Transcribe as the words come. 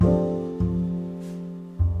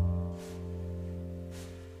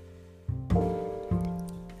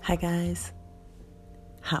Hi guys,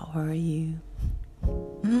 how are you?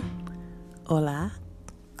 Hola,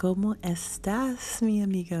 ¿cómo estás, mi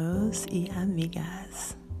amigos y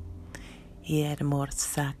amigas? Y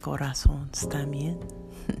hermosa corazones también.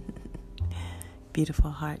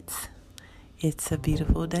 Beautiful hearts. It's a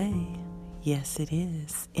beautiful day. Yes, it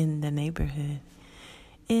is. In the neighborhood.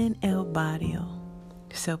 In el barrio.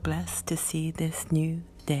 So blessed to see this new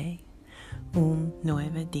day. Un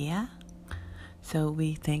nuevo día. So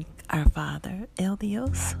we thank our Father, El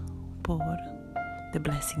Dios, por the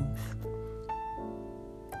blessings.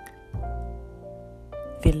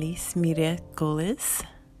 Feliz miércoles.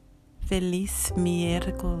 Feliz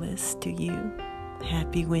miércoles to you.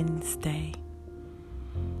 Happy Wednesday.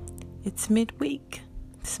 It's midweek.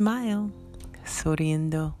 Smile.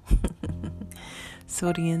 Sonriendo.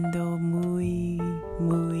 Sonriendo muy,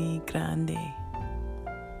 muy grande.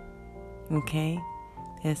 Okay?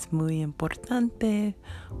 Es muy importante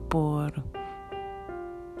por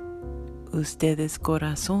ustedes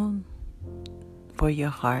corazón, for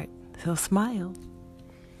your heart. So smile.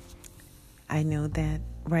 I know that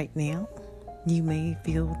right now you may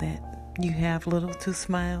feel that you have little to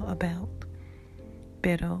smile about.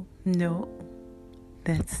 Pero no,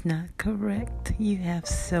 that's not correct. You have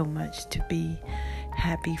so much to be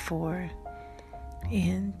happy for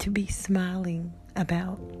and to be smiling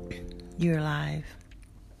about your life.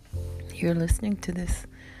 You're listening to this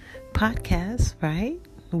podcast, right?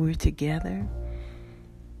 We're together.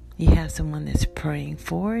 You have someone that's praying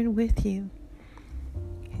for and with you.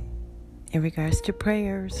 In regards to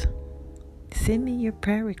prayers, send me your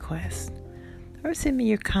prayer requests or send me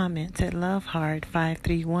your comments at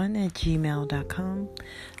loveheart531@gmail.com.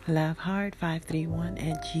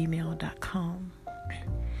 loveheart531@gmail.com.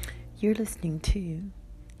 You're listening to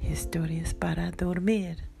Historias para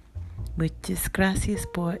Dormir. Muchas gracias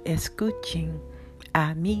por escuchar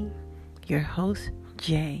a mí, your host,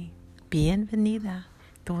 Jay. Bienvenida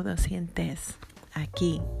todos gentes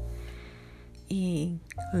aquí. Y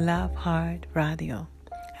Love Heart Radio,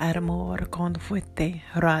 Amor con Fuerte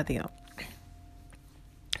Radio,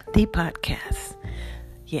 the podcast.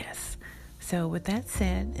 Yes. So with that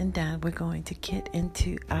said and done, we're going to get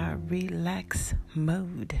into our relax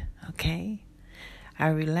mode, okay?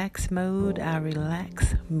 Our relax mode, our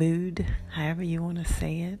relax mood, however you want to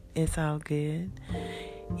say it, it's all good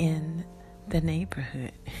in the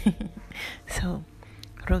neighborhood. So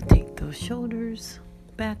rotate those shoulders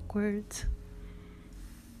backwards.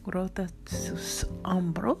 Rota sus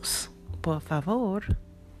hombros, por favor.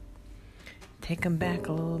 Take them back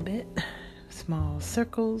a little bit. Small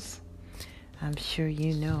circles. I'm sure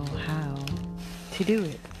you know how to do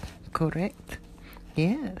it. Correct?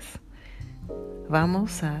 Yes.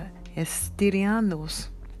 Vamos a estirarnos.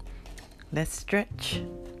 Let's stretch.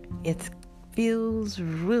 It feels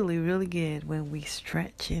really, really good when we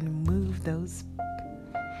stretch and move those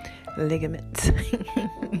ligaments.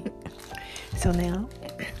 So now,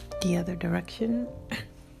 the other direction.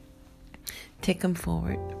 Take them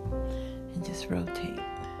forward and just rotate.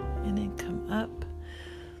 And then come up.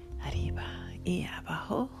 Arriba y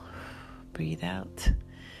abajo. Breathe out.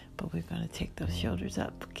 But we're going to take those shoulders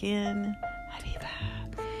up again. Arriba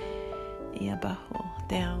y abajo.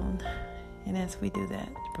 Down. And as we do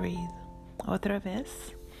that, breathe. Otra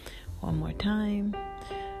vez. One more time.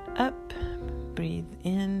 Up. Breathe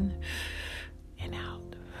in and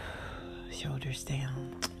out. Shoulders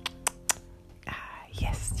down.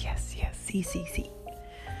 Yes. Sí.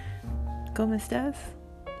 ¿Cómo estás?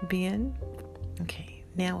 Bien? Okay,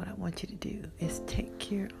 now what I want you to do is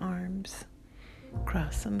take your arms,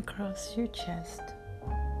 cross them across your chest,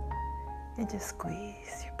 and just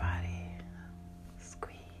squeeze your body.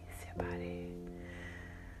 Squeeze your body.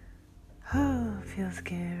 Oh, feels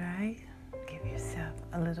good, right? Give yourself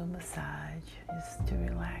a little massage just to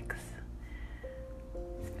relax.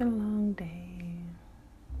 It's been a long day,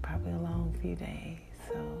 probably a long few days,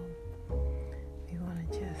 so you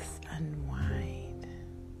want to just unwind.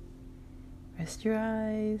 Rest your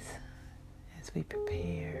eyes as we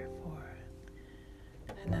prepare for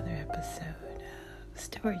another episode of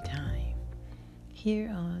Story Time here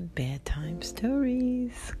on Bedtime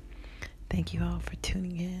Stories. Thank you all for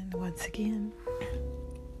tuning in once again.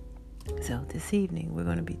 So this evening we're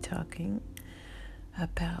going to be talking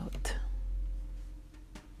about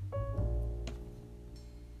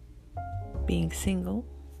being single,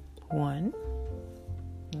 one,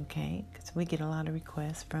 okay, because we get a lot of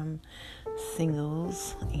requests from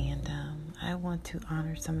singles, and I want to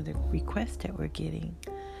honor some of the requests that we're getting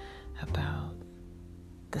about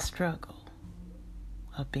the struggle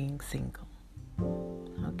of being single.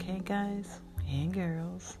 Okay, guys and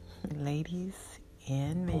girls, ladies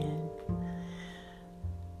and men,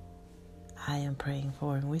 I am praying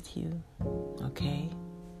for and with you, okay?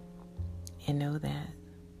 And know that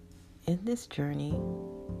in this journey,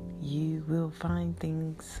 you will find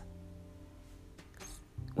things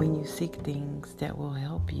when you seek things that will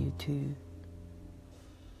help you to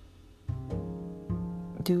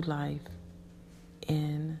do life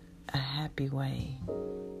in a happy way.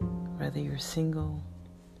 Whether you're single,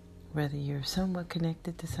 whether you're somewhat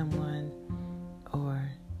connected to someone, or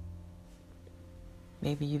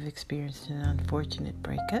maybe you've experienced an unfortunate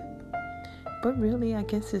breakup. But really, I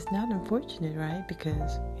guess it's not unfortunate, right?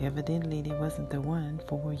 Because evidently it wasn't the one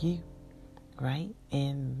for you, right?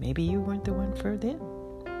 And maybe you weren't the one for them.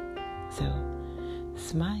 So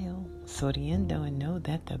smile, sonriendo, and know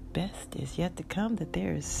that the best is yet to come, that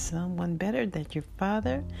there is someone better that your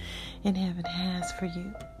Father in heaven has for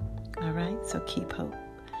you. All right? So keep hope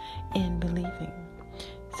and believing.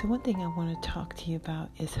 So one thing I want to talk to you about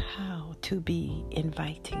is how to be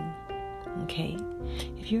inviting. Okay?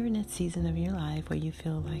 If you're in that season of your life where you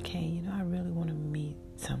feel like, hey, I really want to meet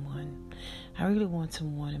someone. I really want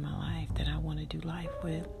someone in my life that I want to do life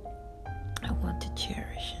with. I want to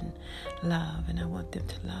cherish and love, and I want them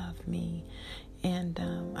to love me, and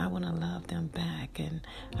I want to love them back, and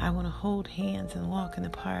I want to hold hands and walk in the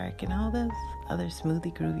park and all those other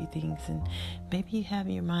smoothie groovy things. And maybe you have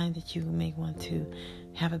in your mind that you may want to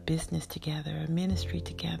have a business together, a ministry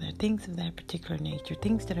together, things of that particular nature,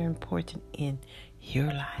 things that are important in your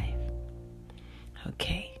life.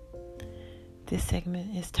 Okay, this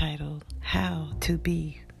segment is titled How to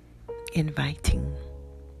Be Inviting.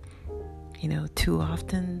 Too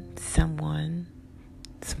often someone's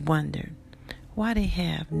wondered why they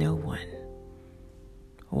have no one.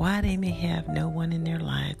 Why they may have no one in their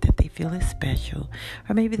life that they feel is special.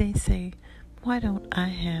 Or maybe they say, why don't I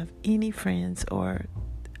have any friends, or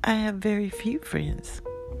I have very few friends.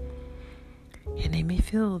 And they may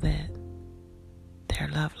feel that their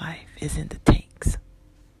love life is in the tanks.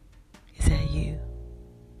 Is that you?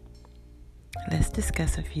 Let's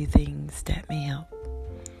discuss a few things that may help.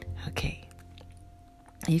 Okay.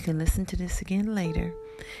 You can listen to this again later,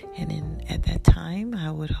 and then at that time,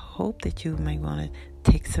 I would hope that you might want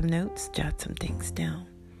to take some notes, jot some things down.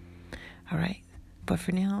 All right? But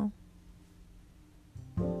for now,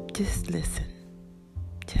 just listen.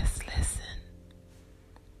 Just listen.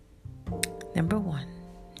 Number 1,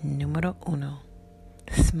 número 1,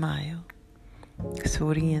 smile.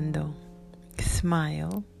 Sonriendo.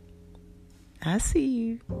 Smile. I see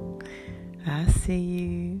you. I see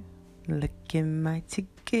you. Looking mighty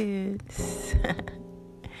good.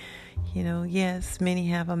 Yes, many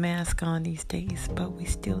have a mask on these days, but we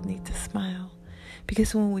still need to smile.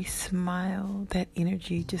 Because when we smile, that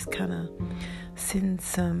energy just kind of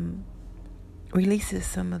releases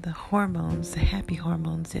some of the hormones, the happy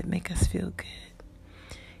hormones that make us feel good.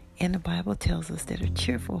 And the Bible tells us that a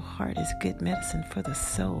cheerful heart is good medicine for the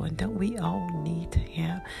soul. And don't we all need to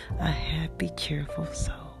have a happy, cheerful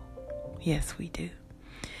soul? Yes, we do.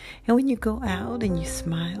 And when you go out and you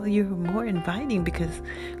smile, you're more inviting, because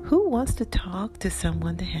who wants to talk to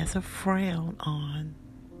someone that has a frown on?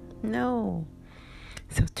 No.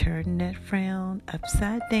 So turn that frown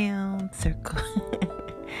upside down, circle,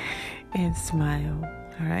 and smile.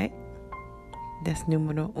 All right? That's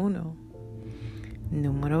número 1.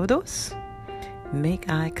 Número 2, make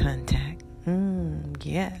eye contact.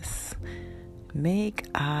 Yes. Make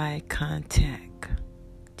eye contact.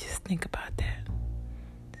 Just think about that.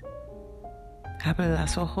 Abre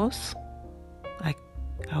los ojos.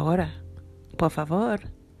 Ahora. Por favor.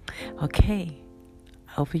 Okay.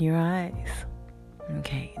 Open your eyes.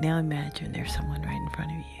 Okay. Now imagine there's someone right in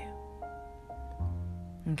front of you.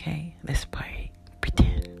 Okay. Let's pray.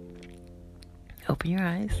 Pretend. Open your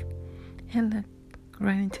eyes and look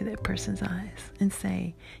right into that person's eyes and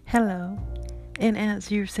say, hello. And as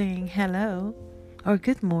you're saying hello or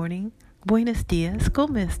good morning, buenos dias,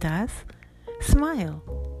 ¿cómo estás? Smile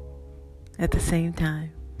at the same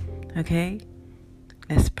time. Okay?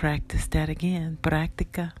 Let's practice that again.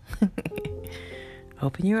 Practica.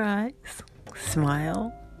 Open your eyes,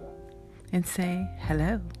 smile, and say,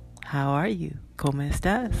 hello, how are you? ¿Cómo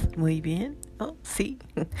estás? Muy bien. Oh, sí.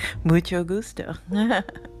 Mucho gusto.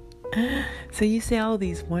 So you say all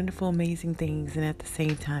these wonderful, amazing things, and at the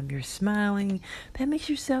same time you're smiling. That makes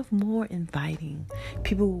yourself more inviting.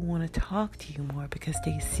 People will want to talk to you more because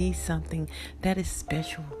they see something that is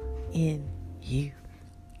special in you,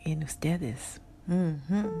 en ustedes.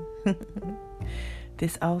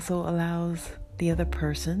 This also allows the other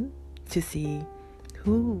person to see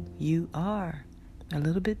who you are a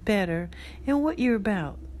little bit better and what you're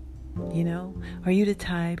about. Are you the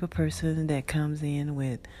type of person that comes in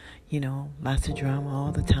with, lots of drama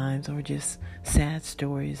all the times, or just sad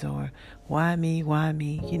stories, or why me,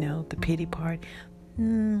 the pity part?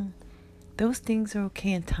 Those things are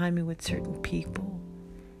okay in timing with certain people,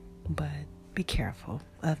 but be careful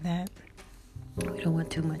of that. We don't want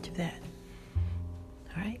too much of that.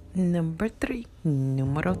 All right. Numero 3,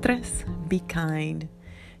 be kind.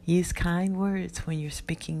 Use kind words when you're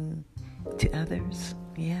speaking to others.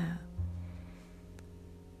 Yeah.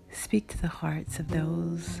 Speak to the hearts of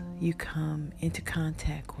those you come into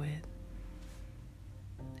contact with.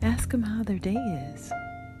 Ask them how their day is.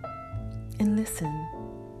 And listen.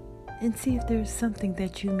 And see if there's something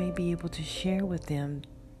that you may be able to share with them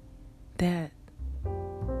that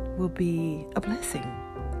will be a blessing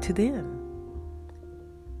to them.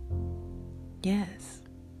 Yes.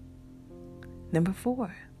 Number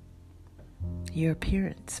 4, your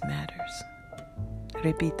appearance matters.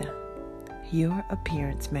 Repita, your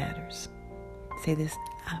appearance matters. Say this,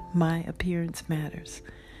 my appearance matters.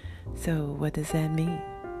 So what does that mean?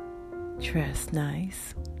 Dress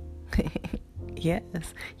nice. Yes,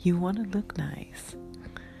 you want to look nice.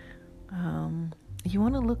 You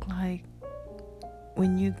want to look like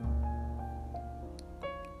when you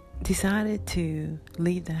decided to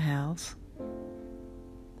leave the house,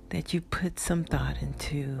 that you put some thought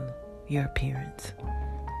into your appearance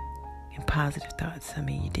and positive thoughts. I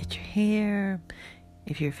mean, you did your hair.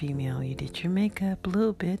 If you're a female, you did your makeup a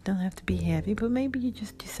little bit. Don't have to be heavy, but maybe you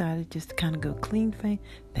just decided just to kind of go clean face.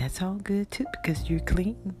 That's all good too, because you're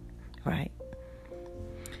clean, right?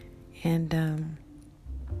 And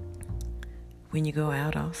when you go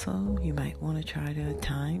out also, you might want to try to at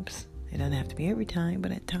times. It doesn't have to be every time,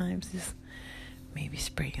 but at times just maybe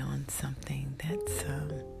spray on something that's,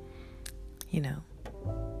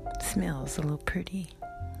 smells a little pretty,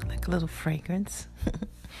 like a little fragrance.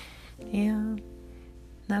 Yeah,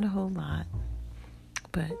 not a whole lot,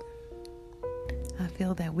 but I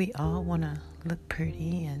feel that we all want to look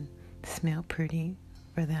pretty and smell pretty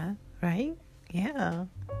for that, right? Yeah,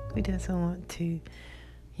 who doesn't want to,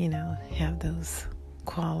 have those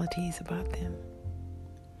qualities about them?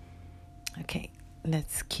 Okay,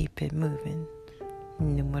 let's keep it moving.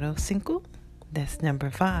 Número 5, that's number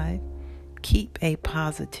 5. Keep a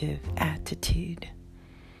positive attitude.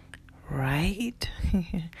 Right?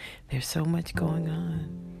 There's so much going on.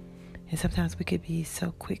 And sometimes we could be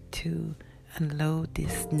so quick to unload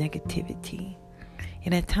this negativity.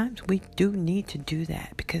 And at times we do need to do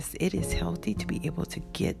that, because it is healthy to be able to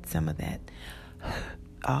get some of that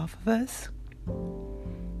off of us.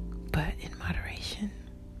 But in moderation.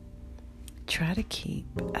 Try to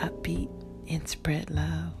keep upbeat and spread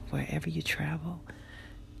love wherever you travel.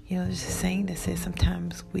 There's a saying that says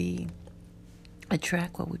sometimes we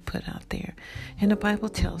attract what we put out there. And the Bible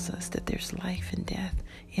tells us that there's life and death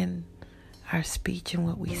in our speech and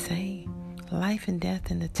what we say. Life and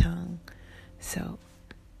death in the tongue. So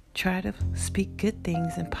try to speak good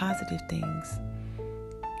things and positive things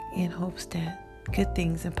in hopes that good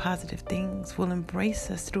things and positive things will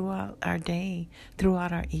embrace us throughout our day,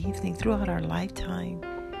 throughout our evening, throughout our lifetime.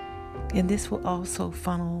 And this will also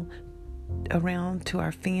funnel around to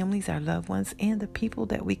our families, our loved ones, and the people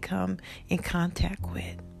that we come in contact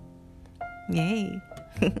with. Yay.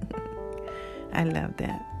 I love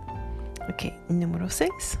that. Okay, número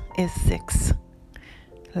 6 is 6.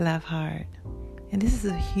 Love hard. And this is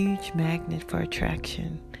a huge magnet for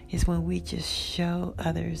attraction. Is when we just show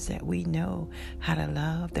others that we know how to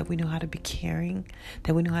love, that we know how to be caring,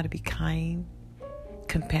 that we know how to be kind,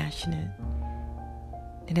 compassionate,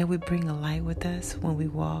 and that we bring a light with us when we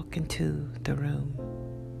walk into the room.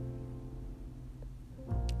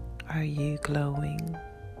 Are you glowing?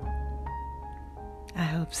 I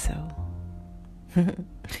hope so.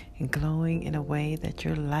 And glowing in a way that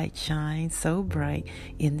your light shines so bright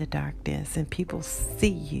in the darkness, and people see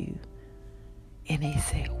you and they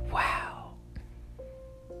say, wow,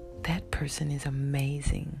 that person is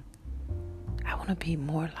amazing. I want to be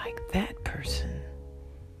more like that person.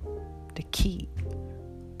 The key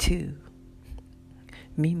to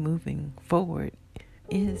me moving forward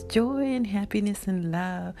is joy and happiness and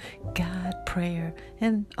love, God, prayer,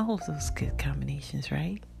 and all of those good combinations,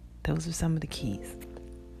 right? Those are some of the keys.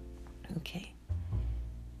 Okay.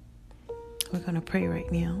 We're going to pray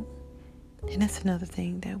right now. And that's another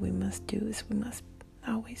thing that we must do, is we must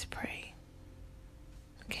always pray.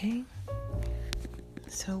 Okay?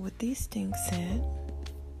 So with these things said,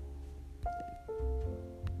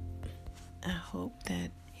 I hope that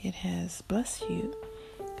it has blessed you.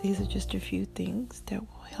 These are just a few things that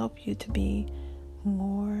will help you to be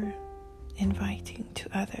more inviting to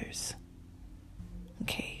others.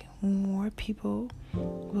 Okay, more people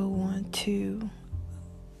will want to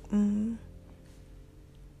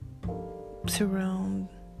surround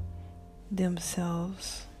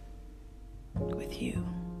themselves with you.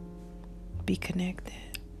 Be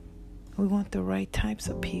connected. We want the right types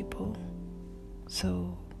of people.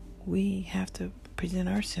 So we have to present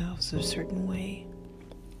ourselves a certain way.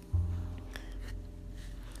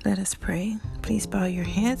 Let us pray. Please bow your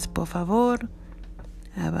heads, por favor.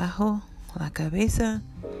 Abajo la cabeza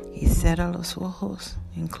y cierra los ojos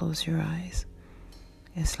and close your eyes.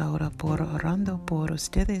 Es la hora por orando por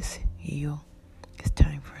ustedes y yo. It's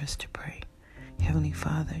time for us to pray. Heavenly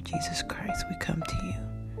Father, Jesus Christ, we come to you.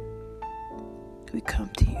 We come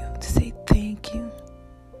to you to say thank you.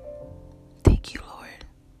 Thank you, Lord,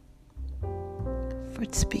 for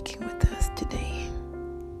speaking with us today.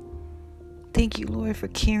 Thank you, Lord, for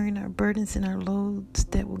carrying our burdens and our loads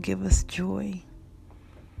that will give us joy.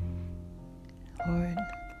 Lord,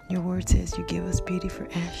 your word says you give us beauty for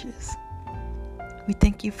ashes. We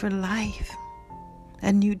thank you for life,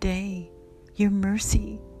 a new day, your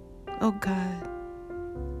mercy. Oh God,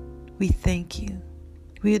 we thank you.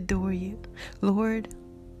 We adore you. Lord,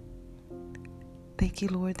 thank you,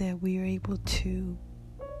 Lord, that we are able to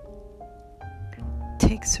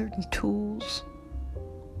take certain tools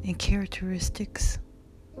and characteristics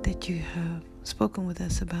that you have spoken with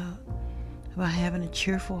us about having a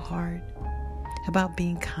cheerful heart, about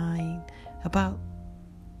being kind, about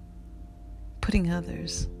putting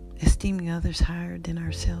others, esteeming others higher than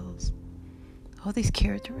ourselves. All these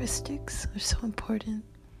characteristics are so important,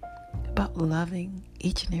 about loving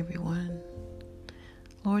each and every one.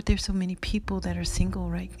 Lord, there's so many people that are single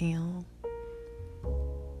right now.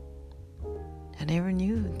 I never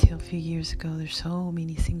knew until a few years ago there's so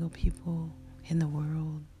many single people in the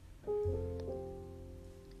world.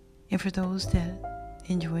 And for those that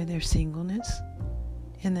enjoy their singleness,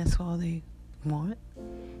 and that's all they want,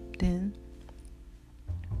 then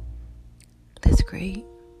that's great.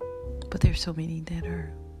 But there's so many that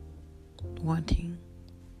are wanting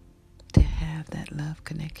to have that love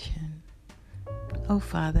connection. Oh,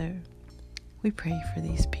 Father, we pray for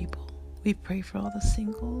these people. We pray for all the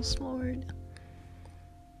singles, Lord.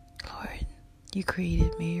 Lord, you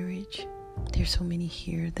created marriage. There's so many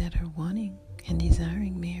here that are wanting and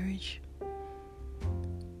desiring marriage.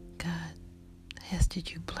 God, I ask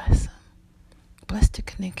that you bless them. Bless the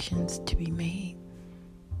connections to be made.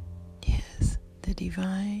 Yes, the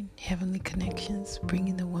divine, heavenly connections,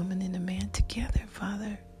 bringing the woman and the man together,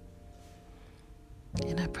 Father.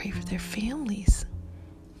 And I pray for their families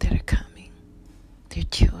that are coming, their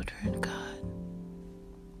children, God.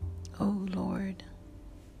 Oh, Lord.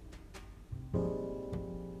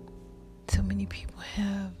 So many people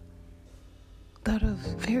have thought of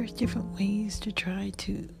various different ways to try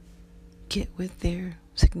to get with their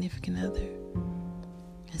significant other.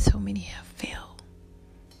 And so many have failed.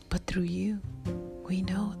 But through you, we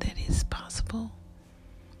know that it's possible.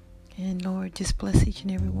 And Lord, just bless each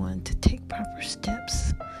and every one to take proper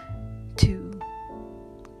steps to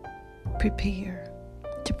prepare,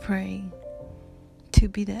 to pray, to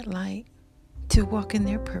be that light, to walk in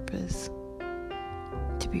their purpose,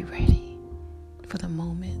 to be ready for the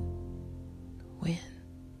moment when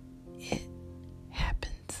it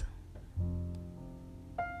happens.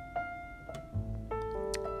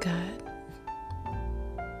 God,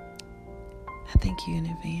 I thank you in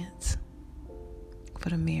advance for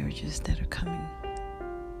the marriages that are coming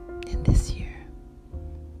in this year,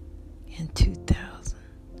 in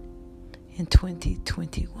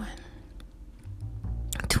 2021.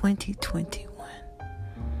 2021.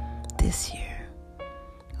 This year,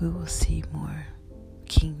 we will see more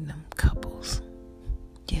kingdom couples.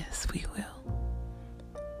 Yes, we will.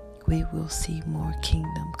 We will see more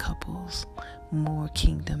kingdom couples, more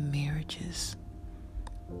kingdom marriages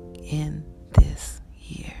in this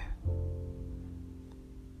year.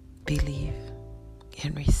 Believe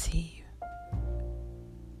and receive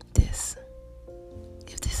this.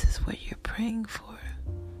 If this is what you're praying for,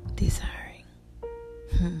 desiring,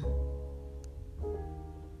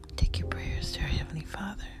 take your prayers to our Heavenly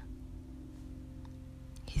Father.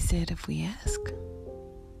 He said if we ask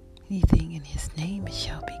anything in His name, it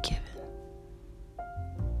shall be given.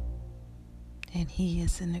 And He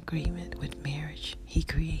is in agreement with marriage. He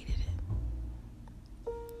created it.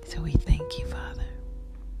 So we thank you, Father.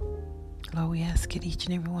 Lord, we ask that each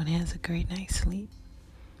and every one has a great night's sleep.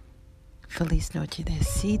 Feliz noche de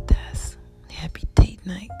citas. Happy date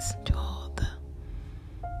nights to all the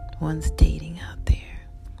ones dating out there.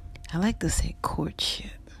 I like to say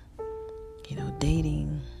courtship. You know,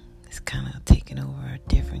 dating is kind of taking over a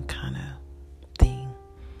different kind of thing.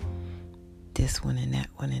 this one and that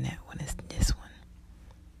one and that one is this one.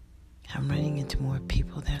 I'm running into more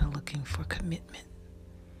people that are looking for commitment.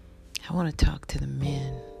 I want to talk to the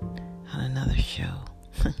men on another show.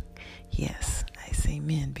 Yes, I say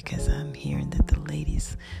men because I'm hearing that the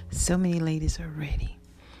ladies, so many ladies are ready.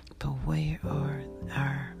 But where are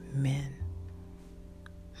our men?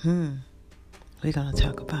 We're going to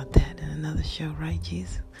talk about that in another show, right,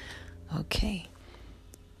 Jesus? Okay.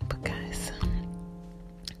 But guys,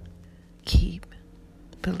 keep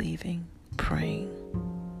believing, praying,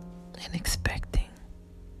 and expecting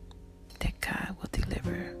that God will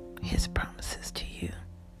deliver His promises to you.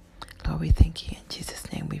 Lord, we thank you. In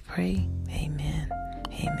Jesus' name we pray. Amen.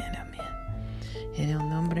 Amen. Amen. En el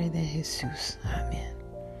nombre de Jesús. Amen.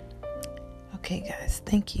 Okay, guys.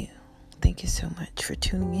 Thank you. Thank you so much for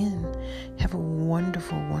tuning in. Have a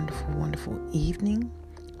wonderful, wonderful, wonderful evening.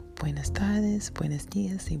 Buenas tardes, buenos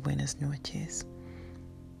días, y buenas noches.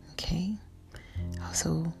 Okay?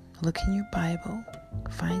 Also, look in your Bible.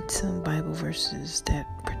 Find some Bible verses that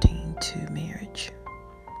pertain to marriage.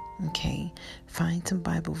 Okay? Find some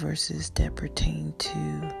Bible verses that pertain to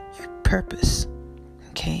your purpose.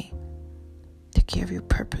 Okay? Take care of your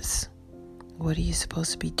purpose. What are you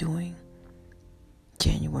supposed to be doing?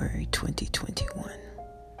 January 2021.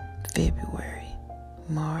 February.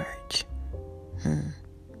 March.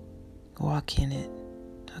 Walk in it.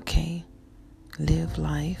 Okay? Live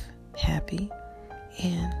life happy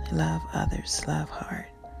and love others. Love hard.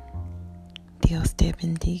 Dios te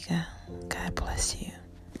bendiga. God bless you.